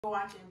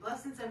Watching.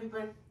 Blessings,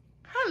 everybody.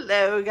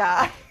 Hello,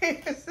 guys.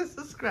 This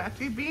is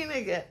Crafty Bean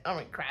again. I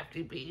mean,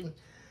 Crafty Bean.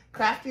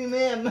 Crafty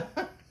Mim.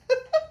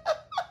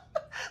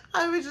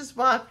 I was just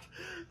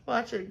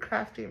watching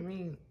Crafty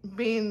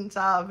Bean's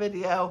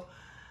video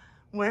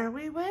where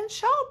we went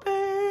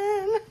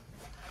shopping.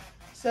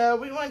 So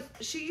we went,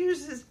 she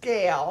uses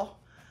Gail,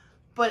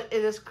 but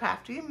it is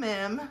Crafty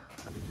Mim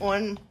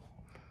on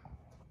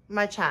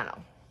my channel.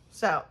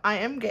 So I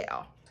am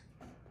Gail,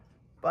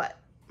 but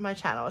my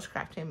channel is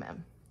Crafty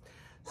Mim.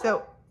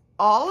 So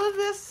all of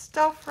this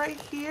stuff right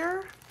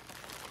here,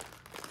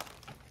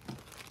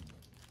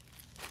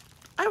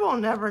 I will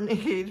never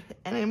need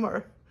any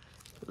more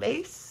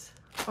lace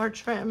or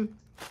trim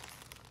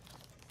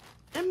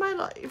in my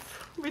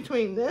life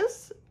between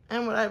this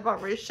and what I've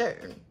already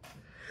shown.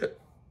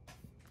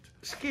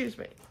 Excuse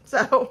me.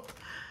 So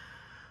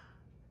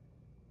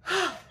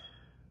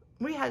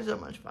we had so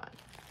much fun.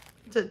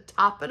 To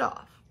top it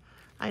off,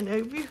 I know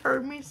you've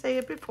heard me say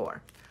it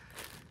before.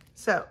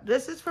 So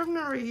this is from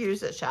the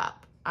Reuse It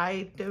shop.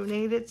 I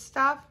donated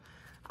stuff.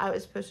 I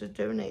was supposed to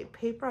donate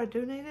paper. I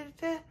donated it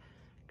to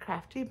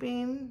Crafty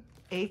Bean,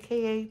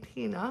 aka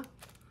Tina,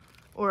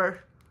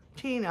 or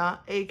Tina,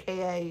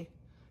 aka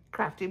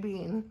Crafty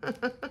Bean.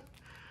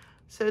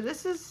 So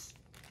this is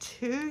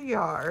 2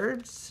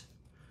 yards.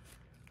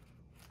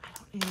 I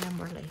don't need no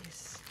more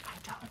lace. I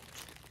don't.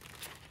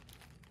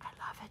 I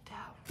love it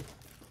though.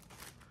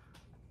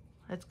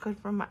 It's good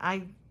for my,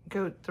 I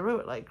go through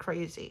it like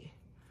crazy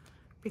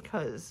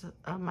because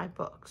of my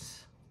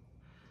books.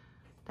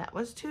 That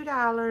was $2,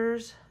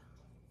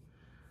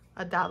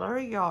 $1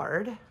 a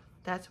yard.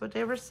 That's what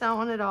they were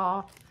selling it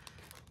all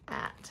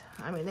at.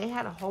 I mean, they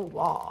had a whole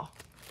wall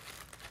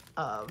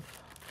of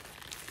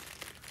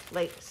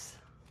lace.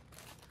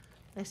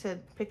 They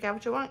said, pick out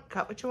what you want,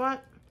 cut what you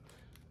want,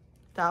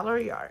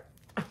 $1 a yard.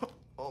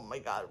 Oh my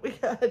God, we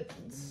had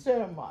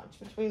so much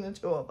between the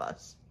two of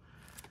us.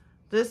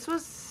 This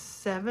was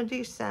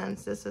 70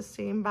 cents. This is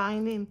seam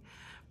binding.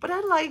 But I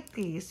like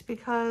these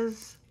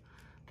because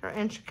they're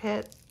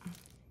intricate.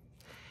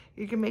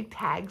 You can make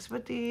tags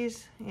with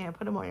these. Yeah,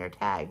 put them on your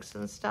tags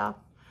and stuff.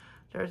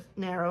 They're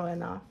narrow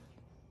enough.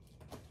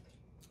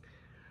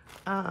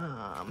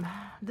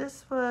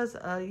 This was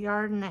a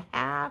yard and a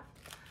half.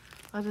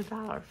 Was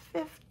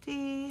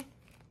 $1.50.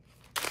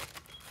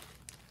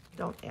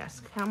 Don't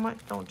ask how much.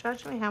 Don't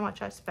judge me how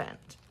much I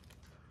spent.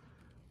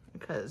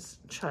 Because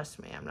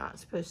trust me, I'm not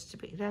supposed to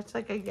be. That's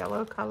like a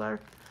yellow color.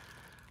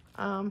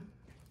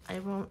 I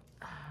won't,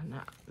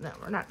 no,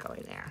 we're not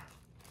going there.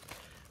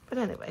 But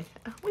anyway,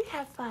 we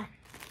have fun.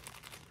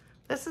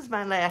 This is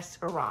my last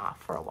hurrah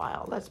for a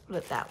while. Let's put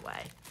it that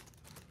way.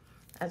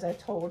 As I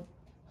told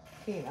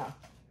Tina,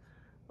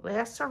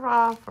 last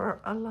hurrah for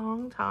a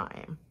long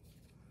time.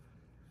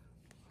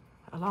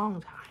 A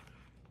long time.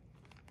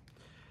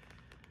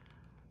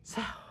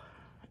 So,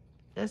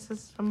 this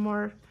is some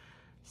more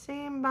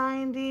seam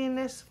binding.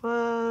 This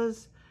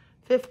was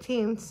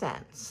 15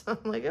 cents. I'm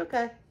like,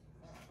 okay.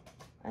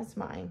 That's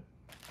mine.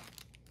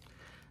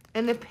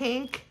 And the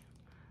pink,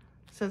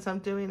 since I'm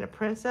doing a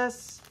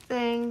princess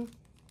thing,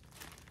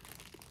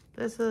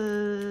 this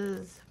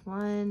is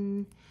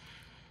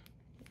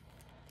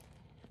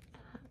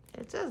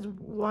it says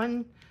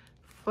 1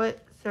 foot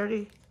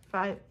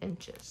 35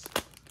 inches,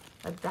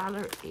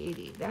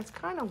 $1.80. That's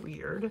kind of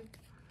weird.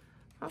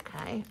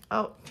 Okay.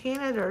 Oh,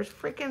 Tina, there's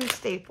freaking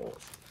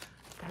staples.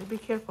 Gotta be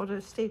careful of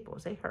those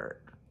staples, they hurt.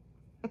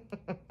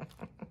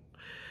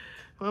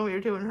 When we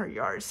were doing her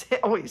yards, they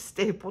always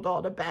stapled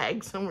all the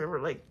bags and we were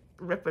like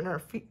ripping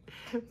our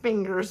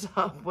fingers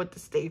up with the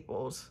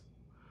staples.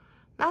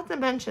 Not to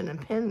mention the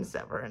pins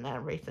that were in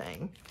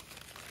everything.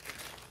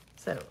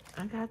 So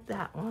I got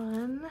that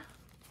one.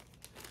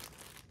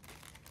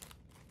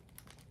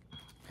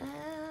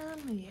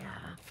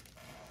 Yeah.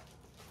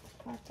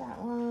 Got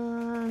that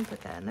one, put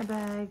that in the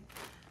bag.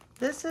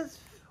 This is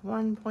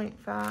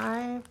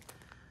 1.5.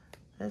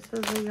 This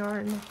is a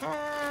yard and a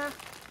half.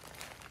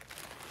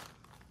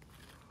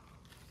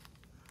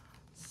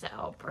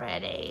 So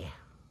pretty.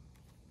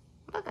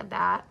 Look at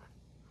that.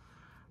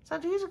 So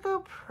these would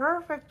go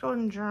perfect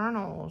on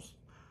journals.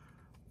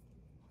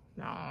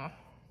 No.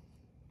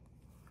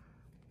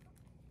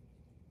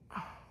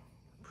 Oh,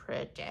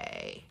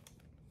 pretty.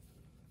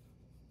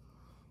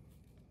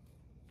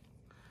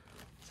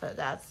 So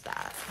that's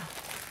that.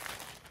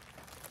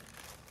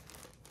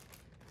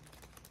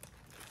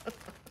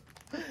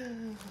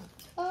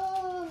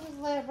 Oh, I'm just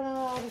laughing at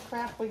all the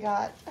crap we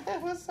got.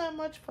 It was so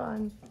much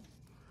fun.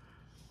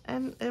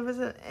 And it was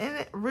and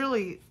it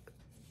really,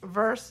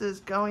 versus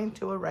going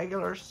to a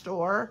regular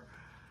store,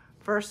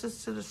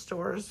 versus to the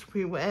stores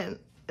we went,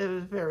 it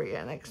was very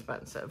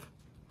inexpensive.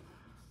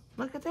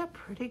 Look at that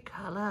pretty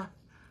color.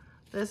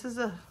 This is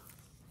a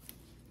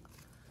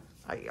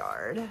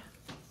yard.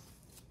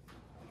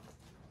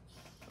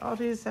 All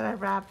these that I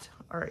wrapped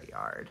are a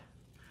yard.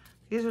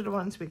 These are the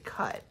ones we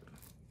cut.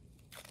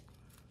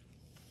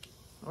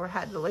 Or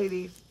had the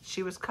lady,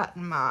 she was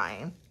cutting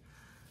mine.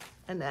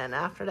 And then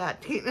after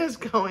that, Tina's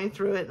going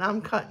through it and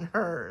I'm cutting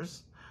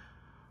hers.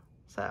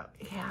 So,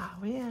 yeah,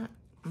 yeah.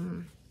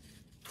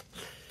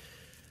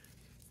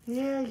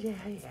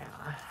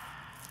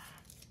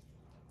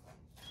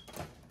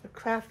 The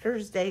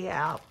crafter's day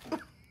out.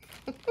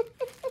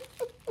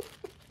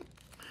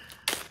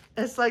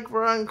 It's like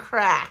we're on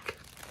crack.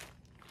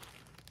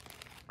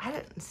 I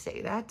didn't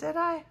say that, did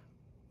I?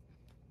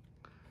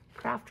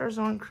 Crafters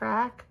on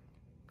crack,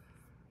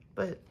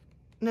 but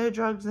no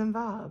drugs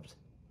involved.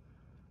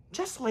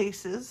 Just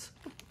laces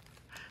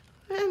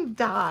and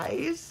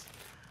dies.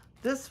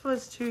 This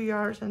was 2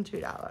 yards and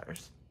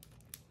 $2.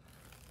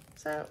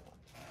 So,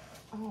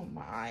 oh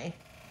my.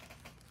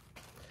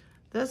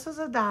 This is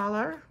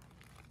 $1.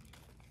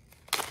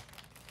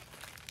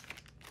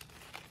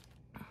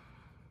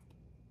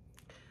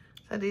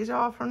 So these are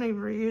all from the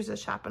reuse it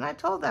shop. And I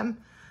told them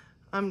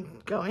I'm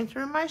going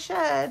through my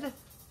shed.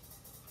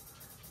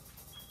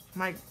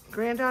 My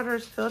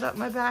granddaughters filled up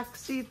my back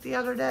seat the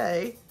other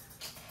day.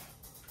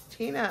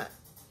 Tina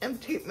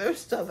emptied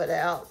most of it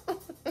out.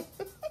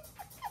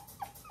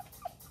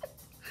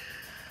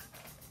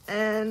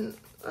 And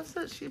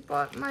so she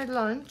bought my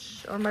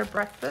lunch or my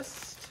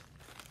breakfast.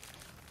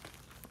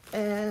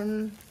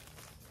 And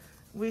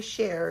we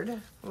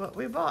shared what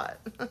we bought.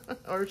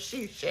 Or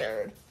she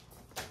shared.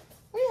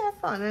 We had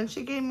fun. And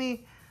she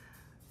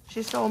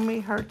sold me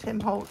her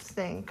Tim Holtz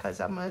thing because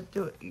I'm going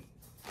to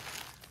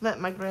let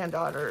my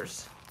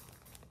granddaughters,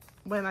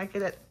 when I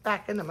get it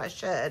back into my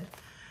shed,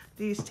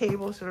 these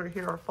tables that are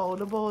here are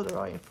foldable. They're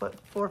only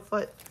 4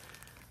 foot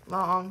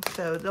long,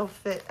 so they'll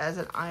fit as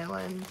an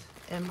island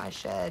in my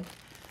shed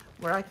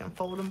where I can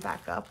fold them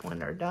back up when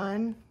they're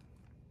done.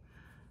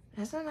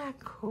 Isn't that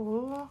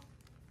cool?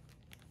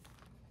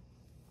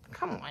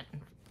 Come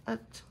on.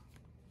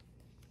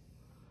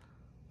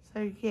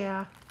 So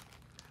yeah,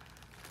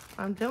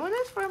 I'm doing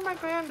this for my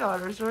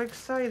granddaughters. We're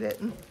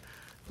excited.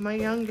 My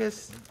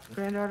youngest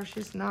granddaughter,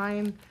 she's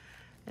 9,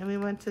 and we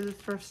went to the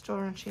thrift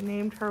store and she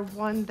named her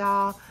one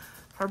doll,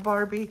 her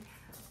Barbie,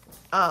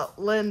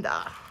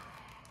 Linda.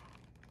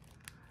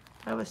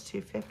 That was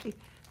 $2.50.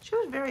 She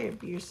was very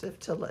abusive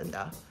to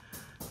Linda.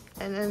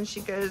 And then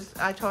she goes,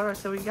 I told her,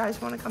 so you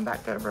guys want to come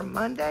back over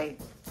Monday?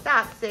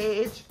 Stop,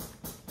 Sage.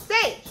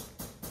 Sage!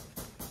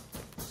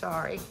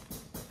 Sorry.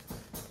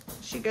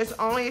 She goes,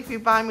 only if you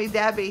buy me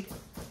Debbie.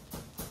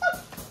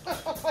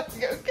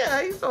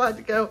 Okay, so I had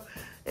to go.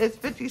 It's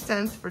 50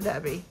 cents for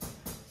Debbie.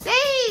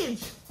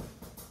 Sage!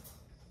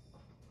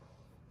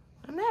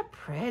 Isn't that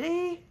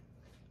pretty?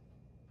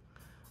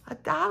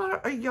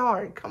 $1 a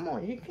yard. Come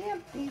on, you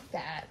can't beat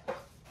that.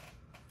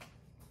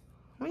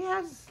 We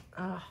had,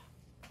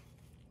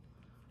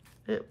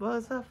 it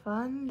was a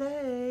fun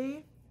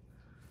day.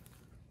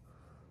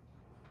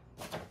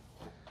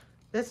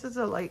 This is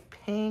a light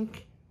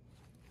pink.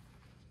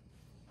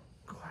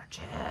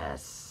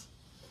 Gorgeous.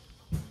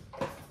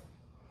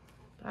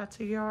 That's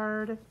a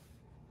yard.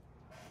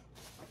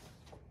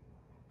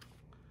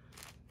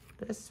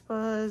 This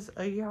was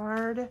a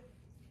yard.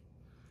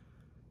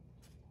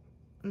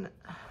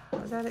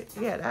 Was that it?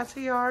 Yeah, that's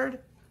a yard.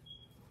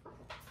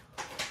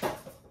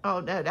 Oh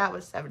no, that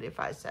was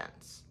 75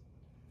 cents.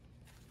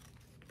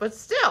 But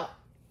still,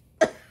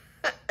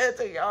 it's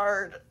a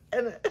yard,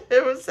 and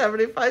it was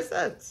 75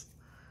 cents.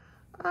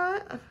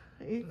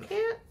 You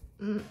can't.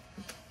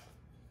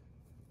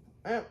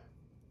 No.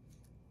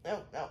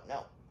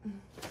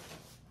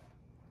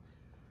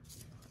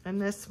 And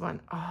this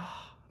one,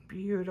 oh,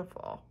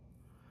 beautiful.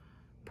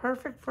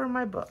 Perfect for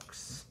my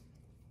books.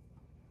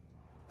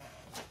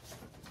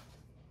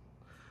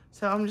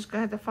 So I'm just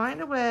going to have to find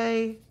a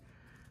way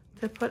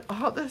to put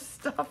all this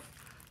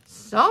stuff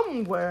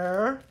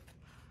somewhere.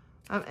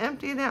 I'm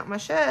emptying out my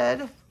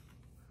shed,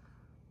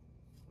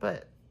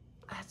 but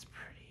that's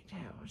pretty too.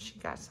 She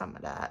got some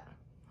of that.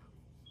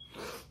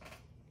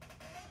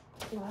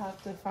 We'll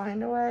have to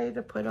find a way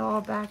to put it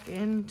all back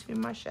into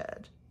my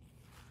shed.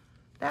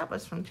 That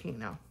was from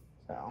Tina,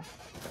 so.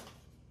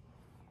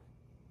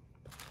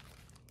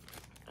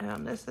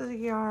 And this is a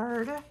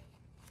yard,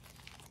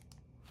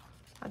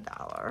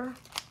 $1.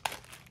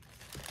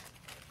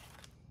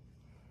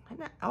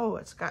 Oh,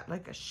 it's got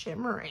like a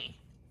shimmery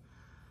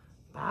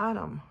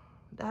bottom.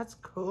 That's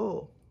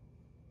cool.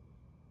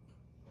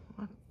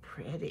 What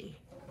pretty.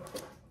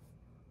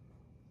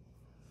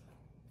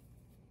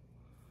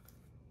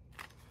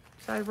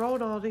 So I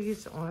wrote all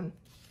these on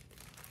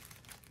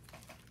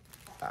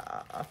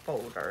a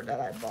folder that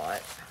I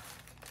bought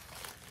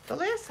the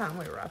last time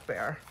we were up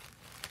there.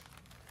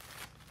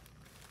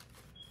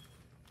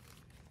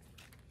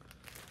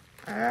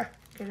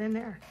 Get in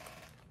there.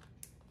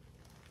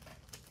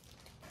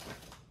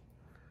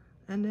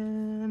 And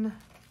then,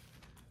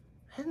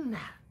 isn't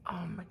that,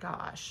 oh my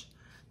gosh,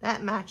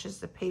 that matches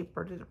the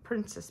paper to the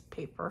princess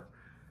paper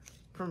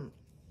from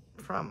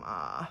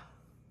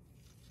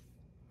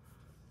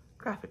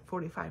Graphic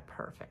 45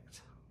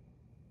 Perfect.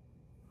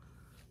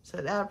 So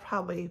that'll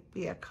probably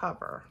be a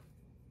cover.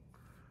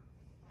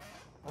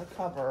 A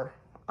cover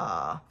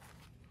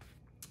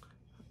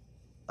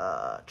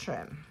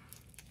trim.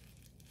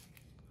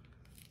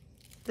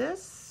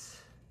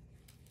 This,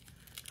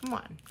 come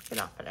on,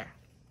 get off of there.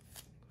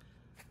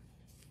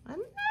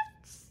 And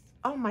that's,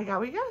 oh my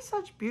God, we got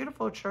such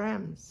beautiful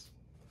trims.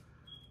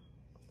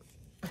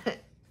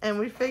 And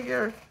we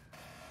figure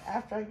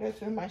after I go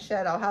through my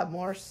shed, I'll have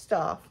more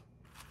stuff.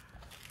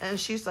 And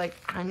she's like,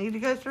 I need to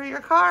go through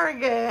your car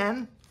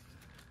again.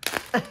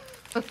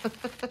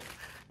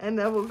 And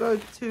then we'll go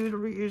to the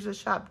reuser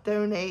shop,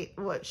 donate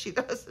what she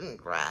doesn't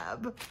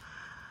grab.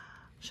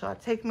 She'll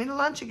take me to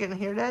lunch again.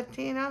 Hear that,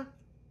 Tina? Isn't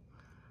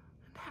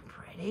that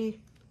pretty?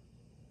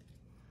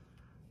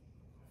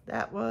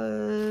 That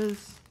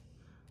was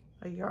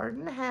 1.5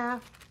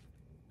 yards.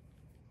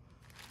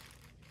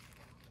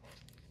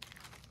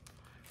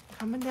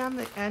 Coming down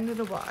the end of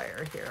the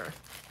wire here.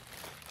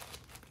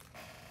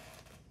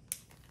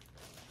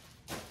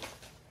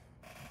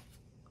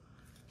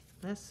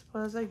 This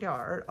was 1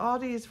 yard. All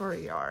these were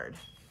 1 yard.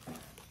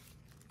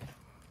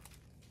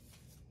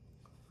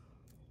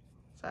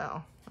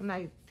 So, and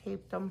I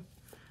taped them.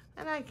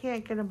 And I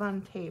can't get them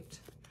untaped.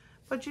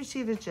 But you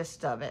see the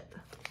gist of it.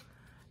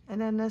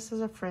 And then this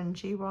is a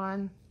fringy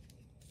one.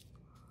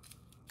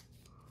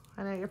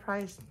 I know you're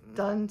probably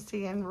done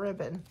seeing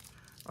ribbon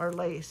or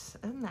lace.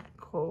 Isn't that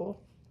cool?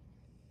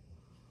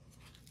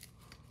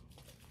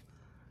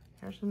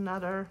 Here's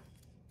another.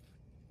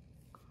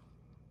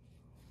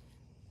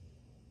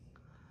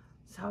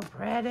 So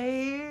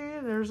pretty.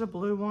 There's a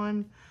blue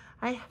one.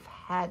 I have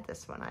had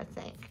this one, I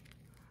think.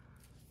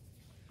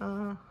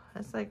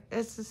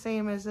 It's the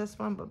same as this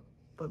one,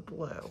 but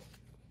blue.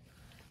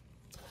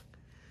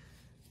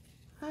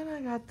 And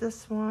I got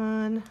this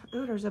one.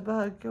 Ooh, there's a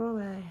bug. Go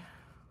away.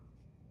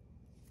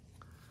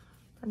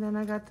 And then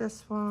I got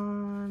this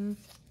one.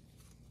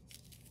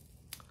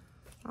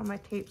 Oh, my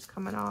tape's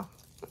coming off.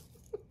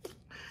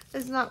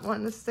 It's not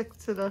wanting to stick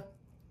to the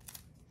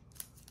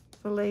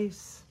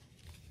lace.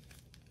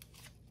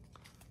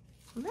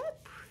 Isn't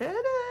that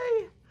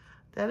pretty?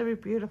 That'll be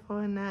beautiful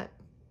in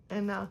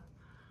the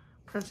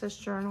Princess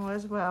Journal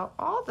as well.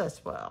 All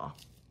this will.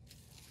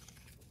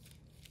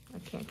 I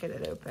can't get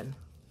it open.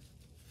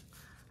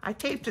 I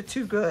taped it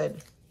too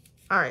good.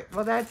 All right,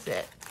 well, that's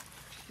it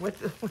with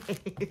the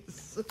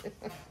lace.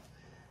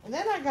 And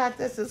then I got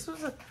this. This was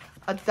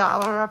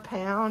 $1 a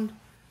pound.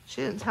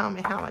 She didn't tell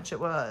me how much it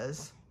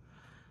was,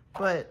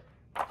 but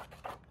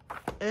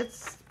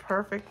it's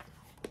perfect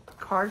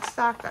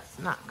cardstock that's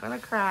not gonna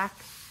crack.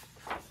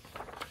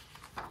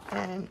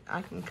 And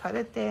I can cut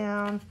it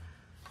down.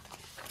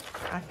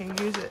 I can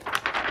use it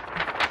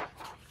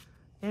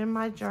in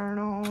my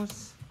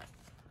journals.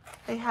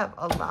 They have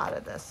a lot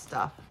of this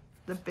stuff.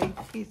 The big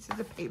pieces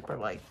of paper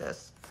like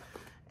this.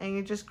 And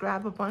you just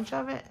grab a bunch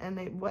of it and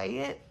they weigh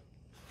it.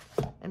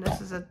 And this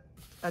is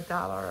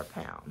 $1 a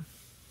pound.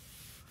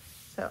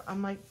 So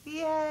I'm like,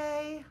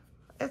 yay,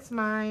 it's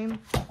mine.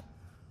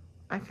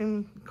 I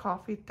can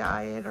coffee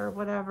dye it or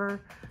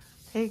whatever.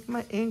 Take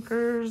my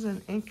inkers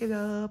and ink it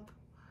up.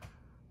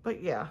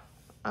 But yeah,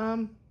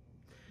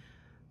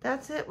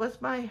 that's it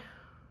with my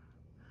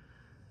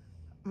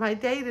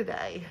day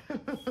today.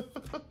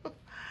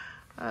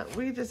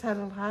 We just had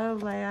a lot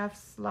of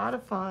laughs, a lot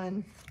of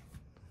fun.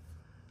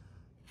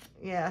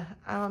 Yeah,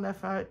 I don't know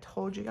if I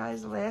told you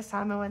guys the last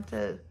time I went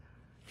to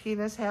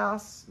Tina's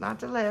house. Not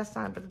the last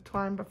time, but the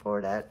time before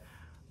that,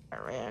 I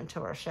ran into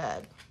her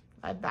shed.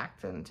 I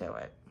backed into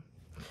it.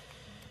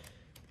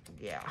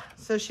 Yeah,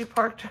 so she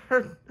parked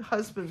her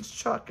husband's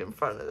truck in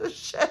front of the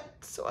shed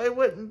so I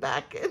wouldn't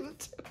back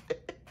into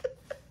it.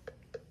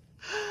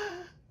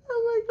 I'm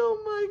like,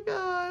 oh my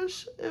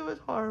gosh, it was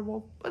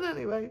horrible. But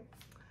anyway,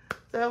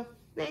 so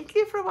thank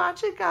you for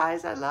watching,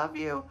 guys. I love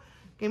you.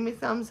 Give me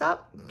thumbs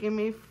up. Give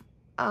me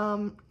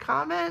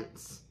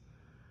comments.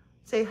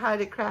 Say hi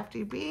to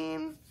Crafty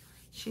Bean.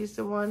 She's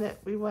the one that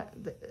we went,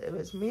 it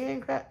was me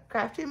and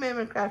Crafty Mim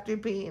and Crafty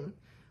Bean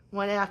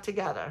went out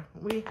together.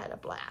 We had a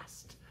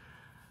blast.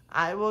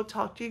 I will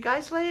talk to you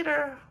guys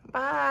later.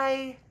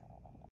 Bye.